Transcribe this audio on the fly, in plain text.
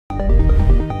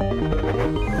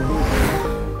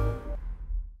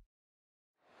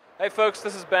Hey folks,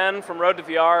 this is Ben from Road to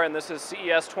VR, and this is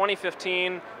CES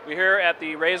 2015. We're here at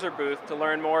the Razer booth to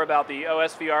learn more about the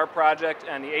OSVR project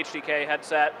and the HDK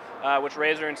headset, which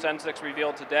Razer and Sensics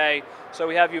revealed today. So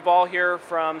we have Yuval here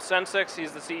from Sensics,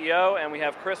 he's the CEO, and we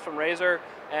have Chris from Razer,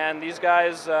 and these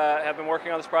guys have been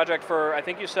working on this project for, I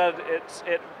think you said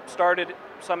it started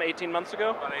some 18 months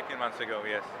ago? About 18 months ago,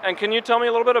 yes. And can you tell me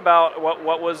a little bit about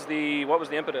what was the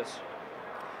impetus?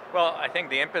 Well, I think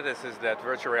the impetus is that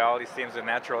virtual reality seems a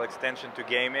natural extension to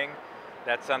gaming.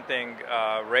 That's something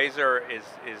Razer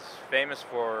is famous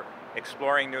for,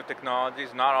 exploring new technologies.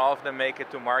 Not all of them make it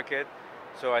to market.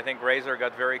 So I think Razer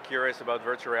got very curious about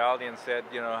virtual reality and said,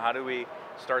 you know, how do we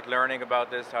start learning about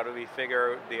this? How do we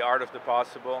figure the art of the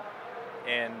possible?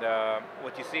 And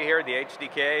what you see here, the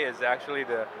HDK, is actually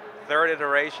the third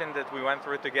iteration that we went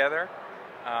through together.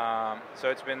 So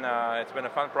it's been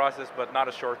a fun process, but not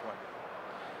a short one.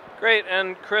 Great,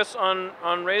 and Chris, on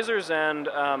Razer's end,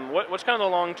 what's kind of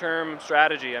the long-term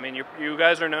strategy? I mean, you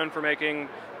guys are known for making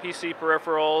PC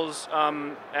peripherals,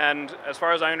 and as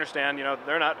far as I understand, you know,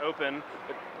 they're not open,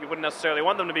 but you wouldn't necessarily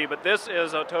want them to be, but this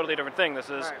is a totally different thing. This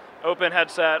is open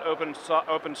headset, open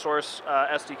source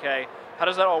SDK. How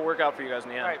does that all work out for you guys in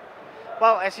the end? Right.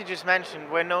 Well, as you just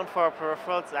mentioned, we're known for our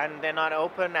peripherals and they're not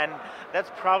open, and that's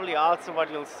probably also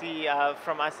what you'll see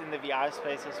from us in the VR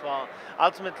space as well.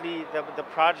 Ultimately, the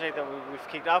project that we've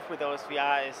kicked off with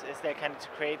OSVR is there kind of to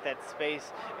create that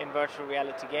space in virtual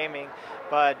reality gaming,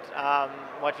 but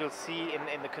what you'll see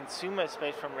in the consumer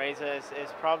space from Razer is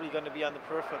probably going to be on the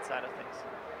peripheral side of things.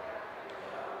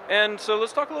 And so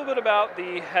let's talk a little bit about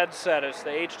the headset. It's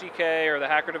the HDK, or the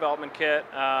Hacker Development Kit.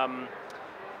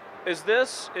 Is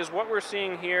what we're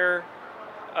seeing here,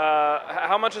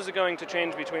 how much is it going to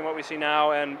change between what we see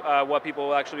now and what people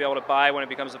will actually be able to buy when it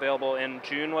becomes available in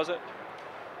June, was it?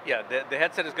 Yeah, the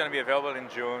headset is going to be available in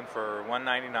June for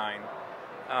 $199.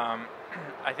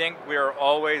 I think we're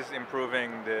always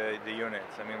improving the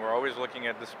units. I mean, we're always looking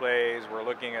at displays, we're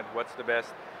looking at what's the best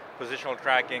positional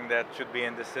tracking that should be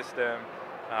in the system.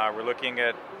 We're looking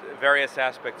at various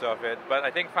aspects of it, but I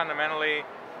think fundamentally,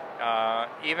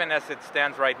 even as it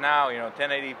stands right now, you know,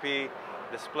 1080p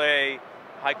display,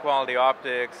 high quality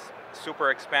optics,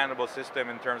 super expandable system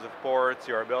in terms of ports,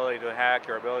 your ability to hack,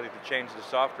 your ability to change the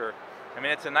software. I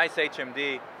mean, it's a nice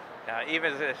HMD,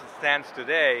 even as it stands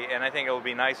today, and I think it will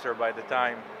be nicer by the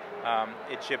time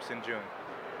it ships in June.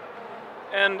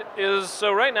 And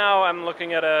so right now I'm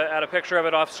looking at a picture of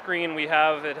it off screen. It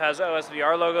has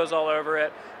OSVR logos all over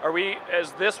it.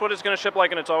 Is this what it's going to ship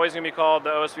like, and it's always going to be called the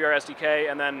OSVR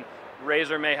SDK, and then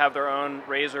Razer may have their own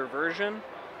Razer version?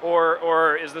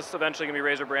 Or is this eventually going to be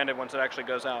Razer branded once it actually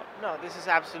goes out? No, this is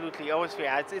absolutely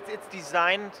OSVR. It's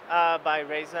designed by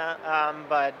Razer,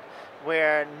 but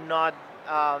we're not,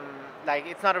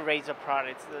 it's not a Razer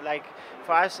product. It's like,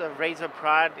 for us, a Razer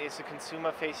product is a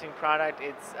consumer-facing product.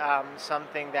 It's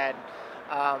something that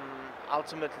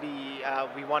ultimately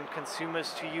we want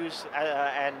consumers to use,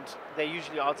 and they're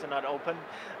usually also not open.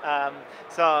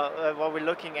 So what we're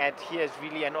looking at here is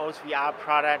really an OSVR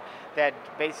product that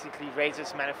basically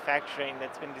Razer's manufacturing,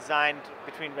 that's been designed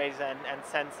between Razer and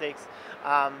Sensics.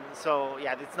 So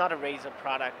yeah, it's not a Razer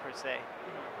product per se.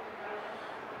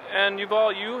 And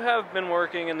Yuval, you have been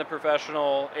working in the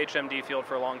professional HMD field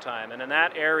for a long time, and in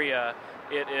that area,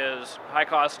 it is high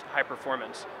cost, high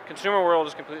performance. Consumer world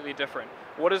is completely different.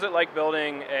 What is it like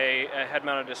building a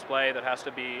head-mounted display that has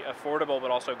to be affordable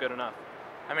but also good enough?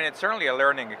 I mean, it's certainly a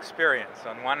learning experience.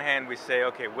 On one hand, we say,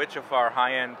 okay, which of our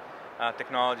high-end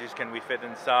technologies can we fit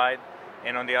inside?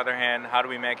 And on the other hand, how do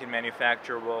we make it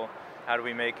manufacturable? How do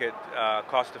we make it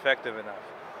cost-effective enough?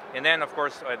 And then, of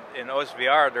course, in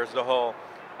OSVR, there's the whole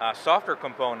software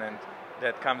component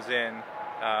that comes in,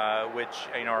 which,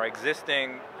 you know, our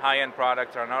existing high-end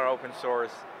products are not open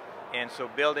source, and so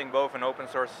building both an open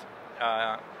source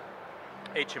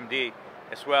HMD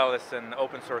as well as an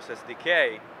open source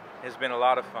SDK has been a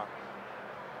lot of fun.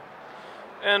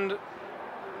 And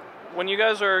when you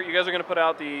guys are going to put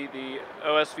out the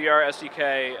OSVR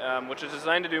SDK, which is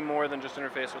designed to do more than just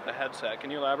interface with the headset,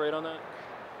 can you elaborate on that?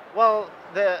 Well,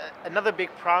 another big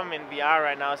problem in VR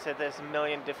right now is that there's a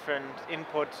million different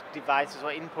input devices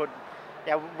or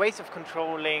ways of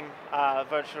controlling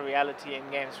virtual reality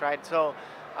in games, right? So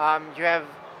you have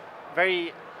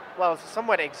very,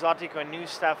 somewhat exotic or new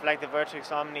stuff like the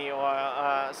Vertex Omni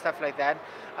or stuff like that,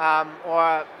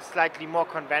 or slightly more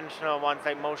conventional ones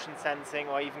like motion sensing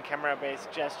or even camera-based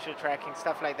gesture tracking,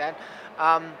 stuff like that.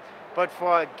 But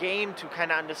for a game to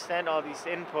kind of understand all these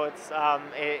inputs,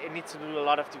 it needs to do a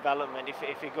lot of development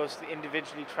if it goes to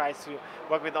individually tries to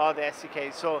work with all the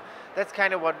SDKs. So that's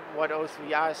kind of what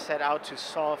OSVR set out to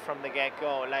solve from the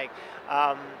get-go. Like,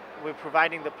 we're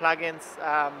providing the plugins,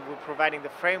 we're providing the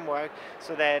framework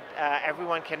so that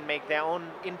everyone can make their own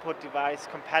input device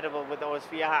compatible with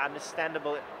OSVR,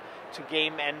 understandable to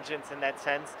game engines in that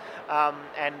sense,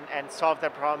 and solve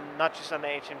that problem not just on the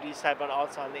HMD side but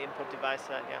also on the input device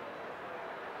side. Yeah.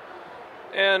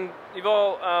 And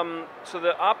Yuval, so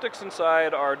the optics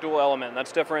inside are dual element.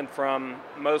 That's different from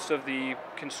most of the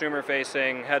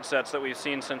consumer-facing headsets that we've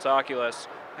seen since Oculus.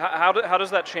 How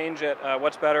does that change it?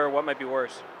 What's better? What might be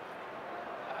worse?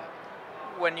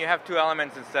 When you have two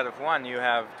elements instead of one, you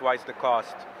have twice the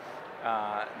cost.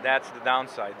 That's the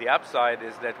downside. The upside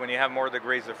is that when you have more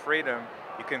degrees of freedom,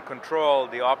 you can control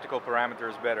the optical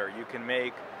parameters better. You can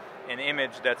make an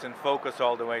image that's in focus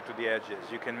all the way to the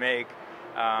edges. You can make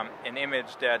an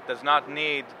image that does not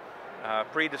need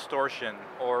pre-distortion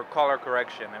or color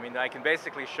correction. I mean, I can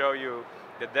basically show you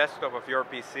the desktop of your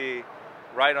PC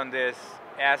right on this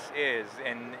as is,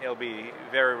 and it'll be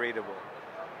very readable.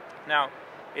 Now,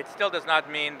 it still does not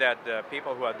mean that the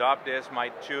people who adopt this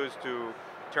might choose to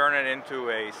turn it into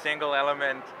a single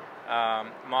element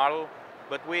model,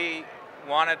 but we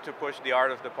wanted to push the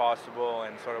art of the possible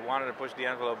and sort of wanted to push the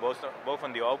envelope both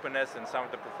on the openness and some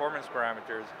of the performance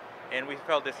parameters, and we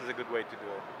felt this is a good way to do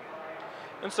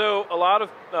it. And so a lot of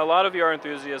VR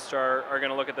enthusiasts are going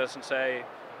to look at this and say,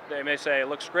 they may say it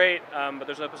looks great, but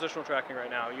there's no positional tracking right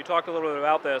now. You talked a little bit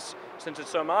about this. Since it's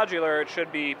so modular, it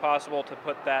should be possible to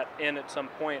put that in at some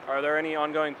point. Are there any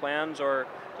ongoing plans or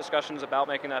discussions about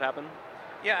making that happen?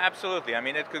 Yeah, absolutely. I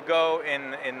mean, it could go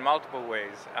in multiple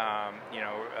ways.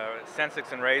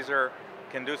 Sensics and Razer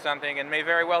can do something and may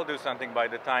very well do something by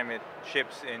the time it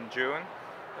ships in June.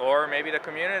 Or maybe the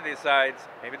community decides,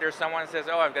 maybe there's someone who says,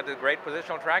 oh, I've got a great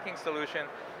positional tracking solution,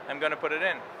 I'm going to put it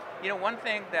in. You know, one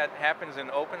thing that happens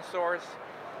in open source,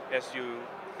 as you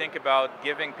think about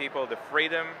giving people the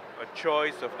freedom, a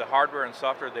choice of the hardware and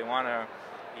software they want to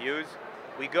use,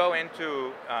 we go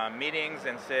into meetings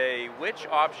and say, which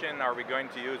option are we going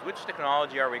to use? Which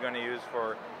technology are we going to use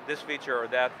for this feature or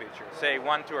that feature? Say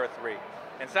 1, 2, or 3.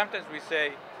 And sometimes we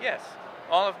say, yes,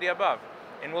 all of the above.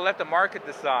 And we'll let the market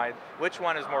decide which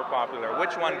one is more popular,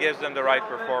 which one gives them the right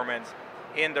performance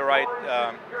in the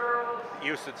right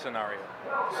usage scenario.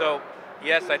 So,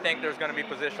 yes, I think there's going to be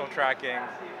positional tracking.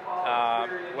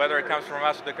 Whether it comes from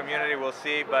us or the community, we'll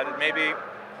see, but it may be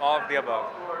all of the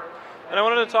above. And I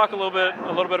wanted to talk a little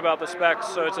bit about the specs.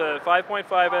 So it's a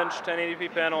 5.5-inch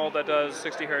 1080p panel that does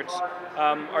 60 hertz.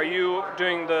 Are you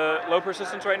doing the low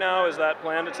persistence right now? Is that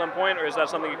planned at some point, or is that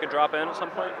something you could drop in at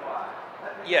some point?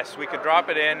 Yes, we could drop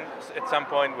it in at some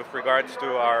point with regards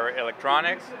to our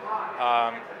electronics.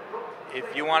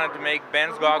 If you wanted to make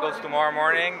Ben's goggles tomorrow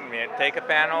morning, take a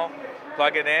panel,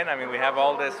 plug it in. I mean, we have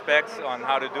all the specs on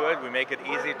how to do it. We make it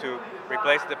easy to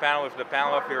replace the panel with the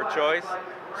panel of your choice.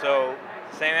 So,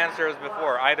 same answer as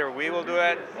before. Either we will do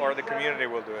it or the community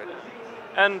will do it.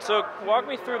 And so, walk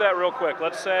me through that real quick.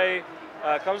 Let's say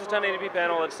it comes with a 1080p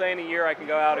panel. Let's say in a year I can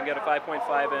go out and get a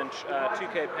 5.5-inch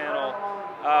 2K panel.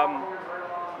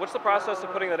 What's the process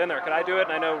of putting that in there? Could I do it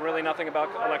and I know really nothing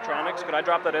about electronics? Could I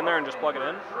drop that in there and just plug it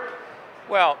in?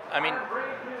 Well, I mean,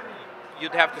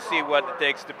 you'd have to see what it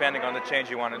takes depending on the change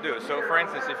you want to do. So for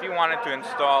instance, if you wanted to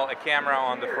install a camera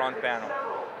on the front panel,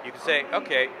 you could say,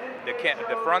 okay,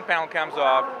 the front panel comes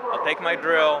off, I'll take my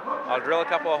drill, I'll drill a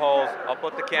couple of holes, I'll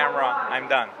put the camera, I'm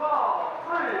done.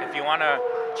 If you want to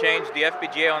change the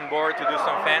FPGA on board to do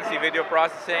some fancy video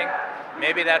processing,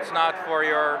 maybe that's not for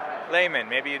your layman.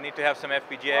 Maybe you need to have some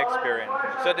FPGA experience.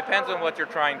 So it depends on what you're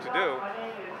trying to do.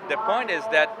 The point is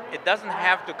that it doesn't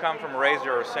have to come from Razer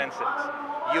or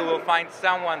Sensics. You will find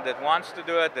someone that wants to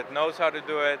do it, that knows how to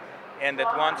do it, and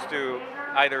that wants to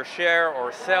either share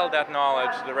or sell that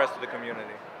knowledge to the rest of the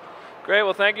community. Great,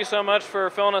 well thank you so much for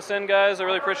filling us in, guys. I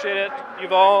really appreciate it.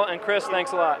 Yuval and Chris,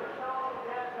 thanks a lot.